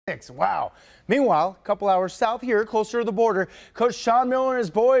Wow. Meanwhile, a couple hours south here, closer to the border, Coach Sean Miller and his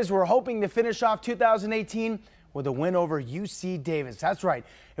boys were hoping to finish off 2018 with a win over UC Davis. That's right.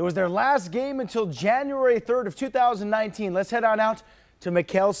 It was their last game until January 3rd of 2019. Let's head on out to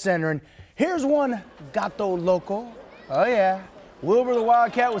McHale Center. And here's one Gato Loco. Oh, yeah. Wilbur the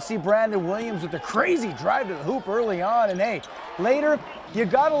Wildcat would see Brandon Williams with a crazy drive to the hoop early on. And hey, later, you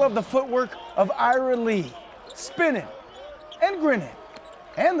gotta love the footwork of Ira Lee. Spinning and grinning.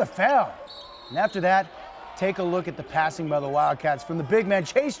 And the foul. And after that, take a look at the passing by the Wildcats from the big man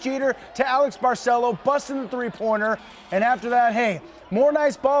Chase Jeter to Alex Barcelo, busting the three-pointer. And after that, hey, more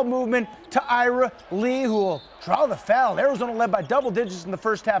nice ball movement to Ira Lee, who will draw the foul. Arizona led by double digits in the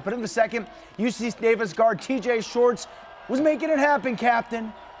first half, but in the second, UC Davis guard TJ Shorts was making it happen,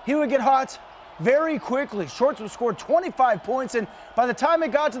 Captain. He would get hot very quickly. Shorts would score 25 points, and by the time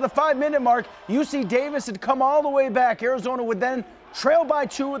it got to the 5-minute mark, UC Davis had come all the way back. Arizona would then trail by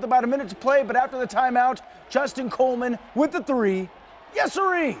 2 with about a minute to play, but after the timeout, Justin Coleman with the 3. Yes,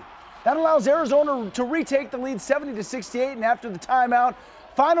 sirree! That allows Arizona to retake the lead 70-68, and after the timeout,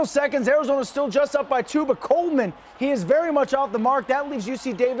 final seconds, Arizona still just up by 2, but Coleman, he is very much off the mark. That leaves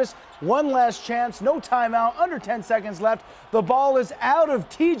UC Davis one last chance, no timeout, under 10 seconds left. The ball is out of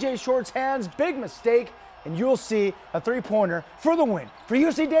TJ Short's hands, big mistake, and you'll see a three-pointer for the win. For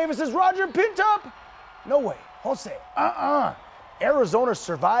UC Davis's Roger Pintup, no way, Jose, Arizona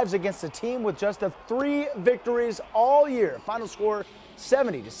survives against a team with just 3 victories all year. Final score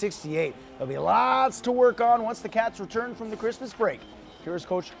 70-68. There'll be lots to work on once the Cats return from the Christmas break. Here's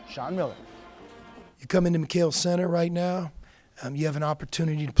Coach Sean Miller. You come into McHale Center right now, you have an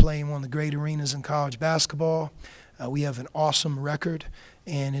opportunity to play in one of the great arenas in college basketball. We have an awesome record,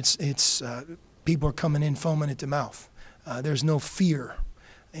 and it's people are coming in foaming at the mouth. There's no fear,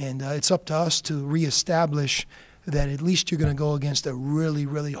 and it's up to us to reestablish that at least you're going to go against a really,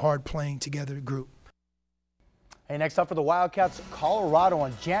 really hard playing together group. Hey, next up for the Wildcats, Colorado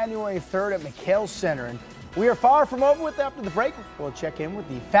on January 3rd at McHale Center. And we are far from over with after the break. We'll check in with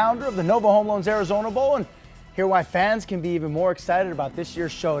the founder of the Nova Home Loans Arizona Bowl and hear why fans can be even more excited about this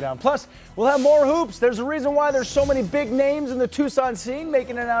year's showdown. Plus, we'll have more hoops. There's a reason why there's so many big names in the Tucson scene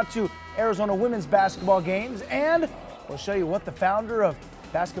making it out to Arizona women's basketball games. And we'll show you what the founder of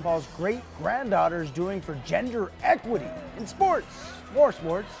basketball's great-granddaughter is doing for gender equity in sports. More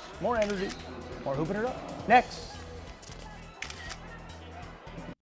energy, more hooping it up. Next.